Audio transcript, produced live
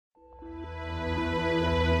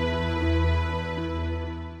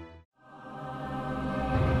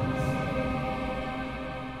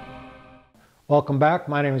Welcome back.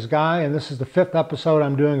 My name is Guy, and this is the 5th episode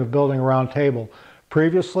I'm doing of building a round table.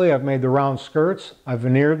 Previously, I've made the round skirts, I've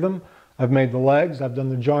veneered them, I've made the legs, I've done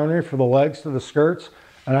the joinery for the legs to the skirts,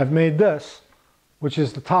 and I've made this, which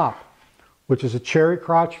is the top, which is a cherry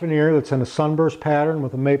crotch veneer that's in a sunburst pattern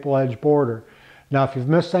with a maple edge border. Now, if you've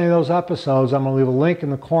missed any of those episodes, I'm going to leave a link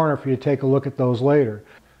in the corner for you to take a look at those later.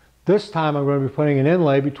 This time, I'm going to be putting an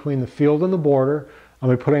inlay between the field and the border. I'm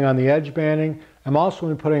going to be putting on the edge banding. I'm also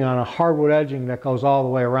going to be putting on a hardwood edging that goes all the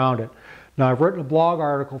way around it. Now, I've written a blog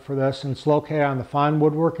article for this, and it's located on the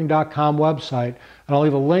finewoodworking.com website, and I'll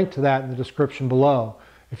leave a link to that in the description below.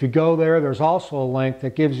 If you go there, there's also a link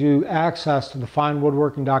that gives you access to the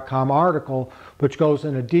finewoodworking.com article, which goes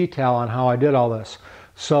into detail on how I did all this.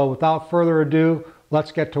 So without further ado,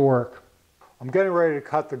 let's get to work. I'm getting ready to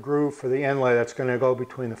cut the groove for the inlay that's going to go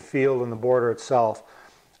between the field and the border itself.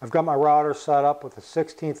 I've got my router set up with a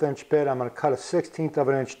 1/16 inch bit. I'm going to cut a 1/16 of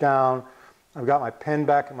an inch down. I've got my pin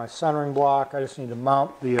back in my centering block. I just need to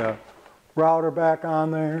mount the router back on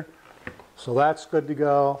there. So that's good to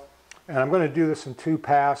go. And I'm going to do this in 2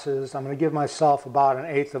 passes. I'm going to give myself about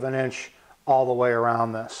 1/8 of an inch all the way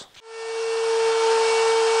around this.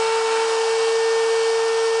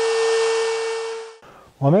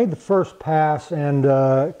 Well, I made the first pass and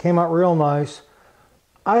it came out real nice.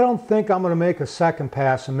 I don't think I'm going to make a second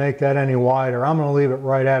pass and make that any wider. I'm going to leave it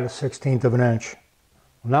right at 1/16 of an inch.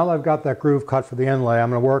 Well, now that I've got that groove cut for the inlay,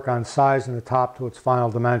 I'm going to work on sizing the top to its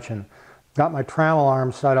final dimension. Got my trammel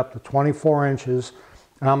arm set up to 24 inches,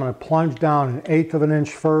 and I'm going to plunge down 1/8 of an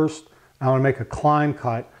inch first. I'm going to make a climb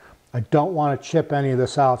cut. I don't want to chip any of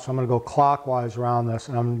this out, so I'm going to go clockwise around this,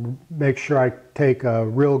 and I'm going to make sure I take a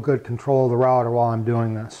real good control of the router while I'm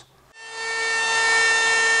doing this.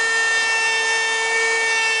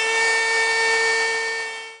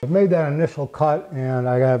 I've made that initial cut and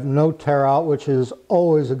I have no tear out, which is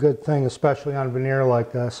always a good thing, especially on veneer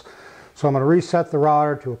like this. So I'm going to reset the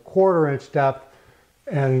router to a 1/4 inch depth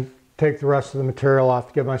and take the rest of the material off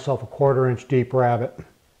to give myself a 1/4 inch deep rabbet.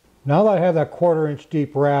 Now that I have that 1/4 inch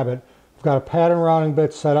deep rabbet, I've got a pattern routing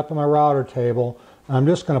bit set up on my router table. I'm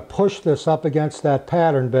just going to push this up against that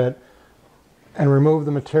pattern bit and remove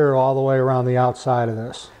the material all the way around the outside of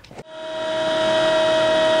this.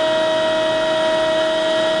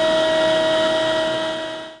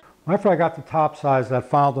 After I got the top size, that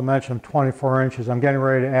final dimension of 24 inches, I'm getting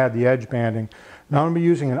ready to add the edge banding. Now I'm going to be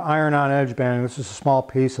using an iron-on edge banding. This is a small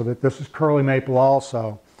piece of it. This is curly maple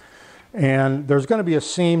also. And there's going to be a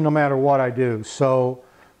seam no matter what I do. So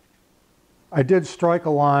I did strike a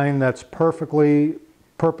line that's perfectly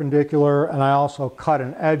perpendicular, and I also cut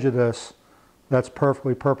an edge of this that's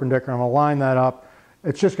perfectly perpendicular. I'm going to line that up.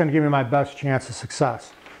 It's just going to give me my best chance of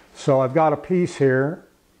success. So I've got a piece here.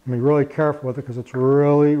 Be really careful with it because it's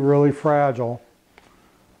really, really fragile.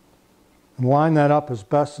 And line that up as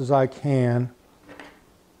best as I can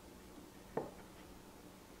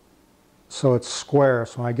so it's square.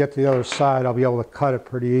 So when I get to the other side, I'll be able to cut it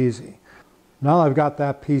pretty easy. Now that I've got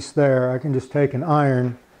that piece there, I can just take an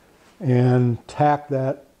iron and tack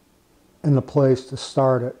that into place to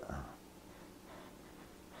start it.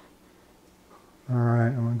 All right,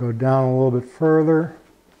 I'm going to go down a little bit further.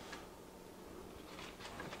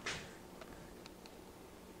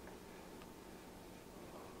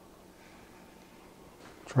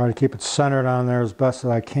 Try to keep it centered on there as best as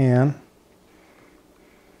I can.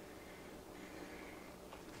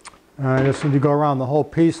 And I just need to go around the whole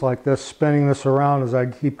piece like this, spinning this around as I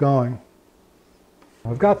keep going.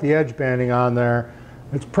 I've got the edge banding on there.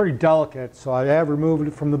 It's pretty delicate, so I have removed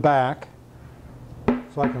it from the back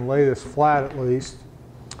so I can lay this flat at least.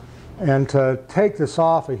 And to take this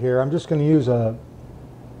off of here, I'm just going to use a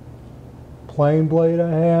plane blade I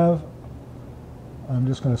have. I'm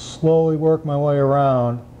just going to slowly work my way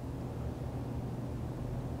around.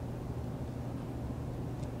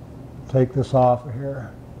 Take this off of here.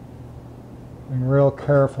 Being real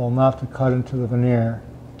careful not to cut into the veneer.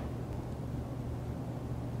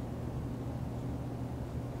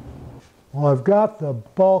 Well, I've got the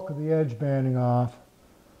bulk of the edge banding off.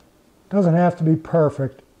 It doesn't have to be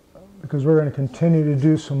perfect because we're going to continue to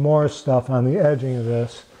do some more stuff on the edging of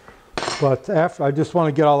this. But after, I just want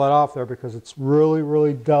to get all that off there because it's really,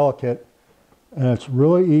 really delicate and it's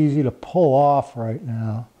really easy to pull off right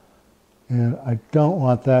now. And I don't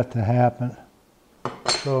want that to happen.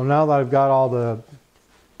 So now that I've got all the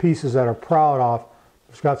pieces that are proud off,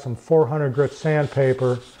 I've got some 400 grit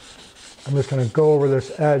sandpaper. I'm just going to go over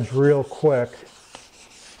this edge real quick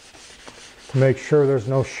to make sure there's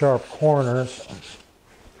no sharp corners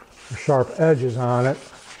or sharp edges on it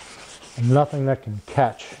and nothing that can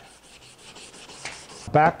catch.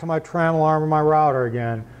 Back to my trammel arm and my router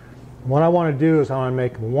again. What I want to do is I want to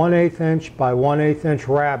make 1/8 inch by 1/8 inch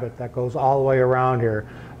rabbet that goes all the way around here.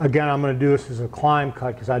 Again, I'm going to do this as a climb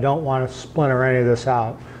cut because I don't want to splinter any of this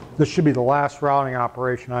out. This should be the last routing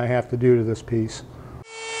operation I have to do to this piece.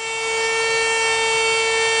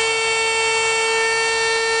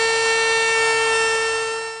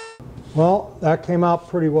 Well, that came out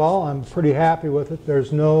pretty well. I'm pretty happy with it.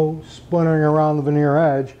 There's no splintering around the veneer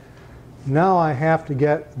edge. Now I have to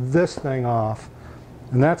get this thing off.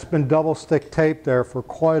 And that's been double stick taped there for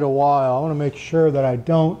quite a while. I want to make sure that I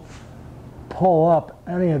don't pull up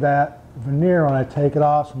any of that veneer when I take it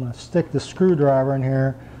off. So I'm going to stick the screwdriver in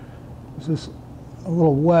here. This is a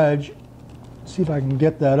little wedge. See if I can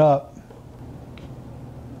get that up.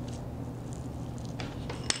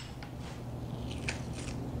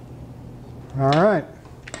 All right,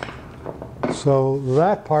 so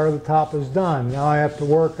that part of the top is done. Now I have to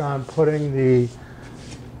work on putting the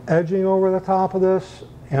edging over the top of this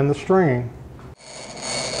and the stringing.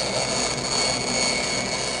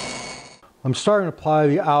 I'm starting to apply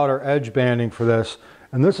the outer edge banding for this,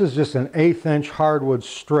 and this is just an 1/8 inch hardwood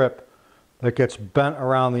strip that gets bent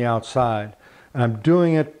around the outside. And I'm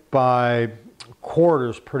doing it by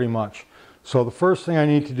quarters pretty much. So the first thing I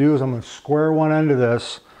need to do is I'm going to square one end of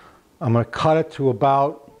this. I'm going to cut it to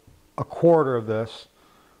about 1/4 of this,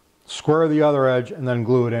 square the other edge, and then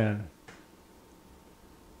glue it in.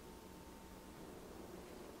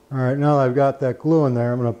 All right, now that I've got that glue in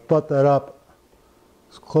there, I'm going to butt that up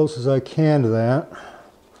as close as I can to that.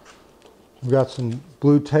 I've got some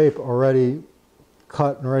blue tape already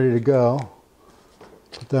cut and ready to go.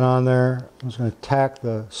 Put that on there. I'm just going to tack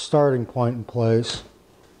the starting point in place.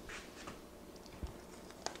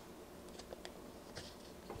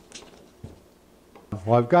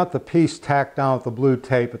 Well, I've got the piece tacked down with the blue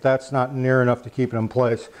tape, but that's not near enough to keep it in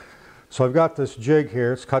place. So I've got this jig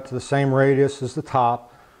here. It's cut to the same radius as the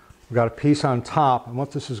top. We've got a piece on top, and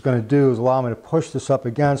what this is going to do is allow me to push this up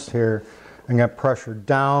against here and get pressure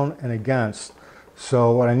down and against.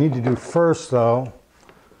 So what I need to do first, though,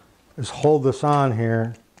 is hold this on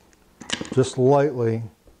here just lightly.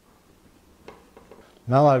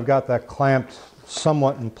 Now that I've got that clamped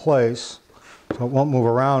somewhat in place, so it won't move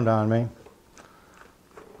around on me,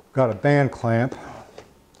 got a band clamp.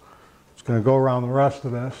 It's going to go around the rest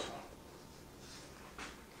of this.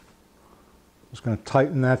 Just going to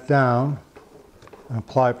tighten that down and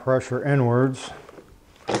apply pressure inwards.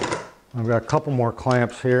 I've got a couple more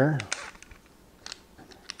clamps here.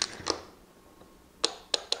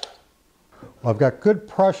 Well, I've got good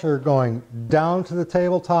pressure going down to the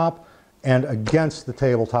tabletop and against the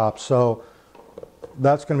tabletop, so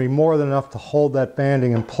that's going to be more than enough to hold that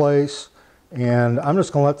banding in place. And I'm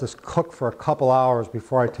just going to let this cook for a couple hours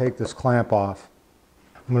before I take this clamp off.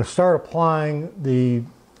 I'm going to start applying the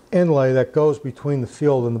inlay that goes between the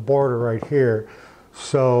field and the border right here.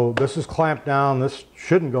 So this is clamped down. This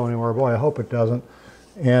shouldn't go anywhere. Boy, I hope it doesn't.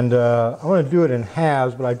 And I'm going to do it in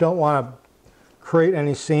halves, but I don't want to create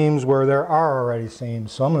any seams where there are already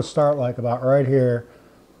seams. So I'm going to start like about right here.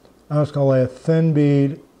 I'm just going to lay a thin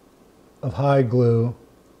bead of hide glue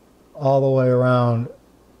all the way around.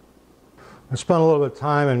 I spent a little bit of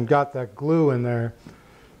time and got that glue in there.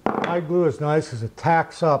 Hide glue is nice because it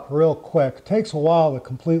tacks up real quick. It takes a while to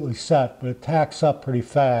completely set, but it tacks up pretty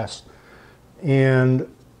fast.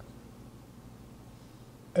 And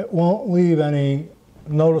it won't leave any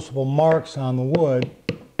noticeable marks on the wood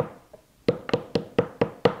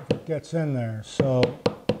if it gets in there. So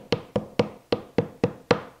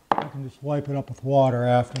I can just wipe it up with water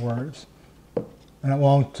afterwards, and it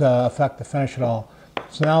won't affect the finish at all.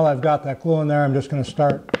 So now that I've got that glue in there, I'm just going to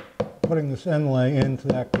start putting this inlay into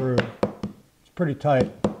that groove. It's pretty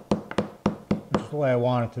tight, which is the way I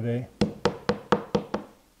want it to be.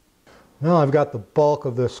 Now I've got the bulk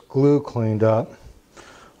of this glue cleaned up.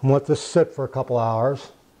 I'm going to let this sit for a couple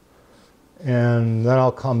hours, and then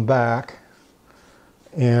I'll come back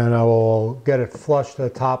and I will get it flush to the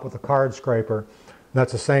top with a card scraper. And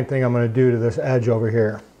that's the same thing I'm going to do to this edge over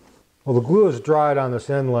here. Well, the glue is dried on this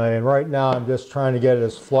inlay, and right now I'm just trying to get it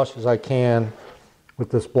as flush as I can with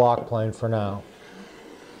this block plane for now.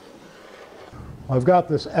 Well, I've got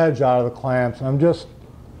this edge out of the clamps, and I'm just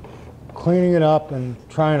cleaning it up and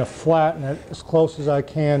trying to flatten it as close as I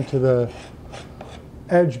can to the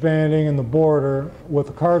edge banding and the border with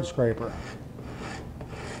a card scraper.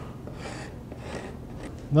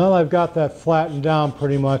 Now that I've got that flattened down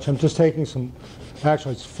pretty much, I'm just taking some,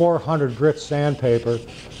 actually it's 400 grit sandpaper,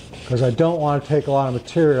 because I don't want to take a lot of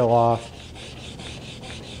material off,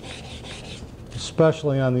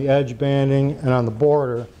 especially on the edge banding and on the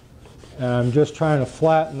border. And I'm just trying to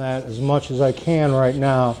flatten that as much as I can right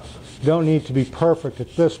now You don't need to be perfect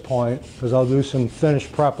at this point because I'll do some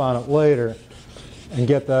finish prep on it later and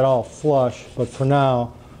get that all flush, but for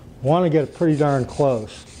now I want to get it pretty darn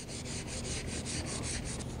close.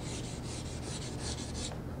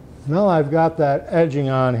 Now I've got that edging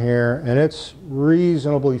on here and it's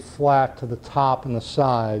reasonably flat to the top and the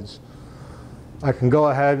sides. I can go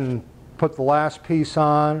ahead and put the last piece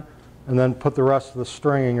on and then put the rest of the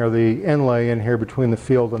stringing or the inlay in here between the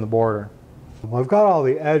field and the border. Well, I've got all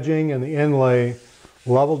the edging and the inlay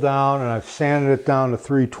leveled down and I've sanded it down to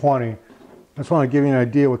 320. I just want to give you an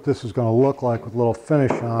idea what this is going to look like with a little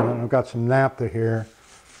finish on it. And I've got some naphtha here.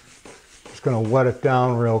 Just going to wet it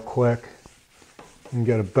down real quick and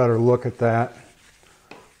get a better look at that.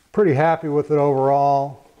 Pretty happy with it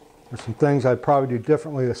overall. There's some things I'd probably do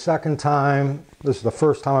differently the second time. This is the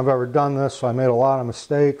first time I've ever done this, so I made a lot of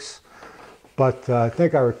mistakes. But I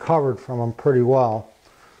think I recovered from them pretty well.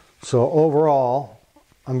 So overall,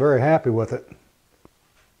 I'm very happy with it.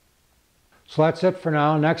 So that's it for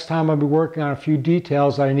now. Next time I'll be working on a few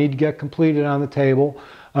details that I need to get completed on the table.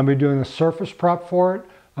 I'll be doing the surface prep for it.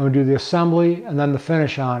 I'm going to do the assembly and then the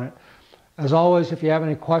finish on it. As always, if you have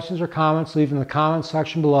any questions or comments, leave them in the comments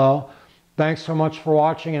section below. Thanks so much for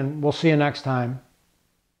watching and we'll see you next time.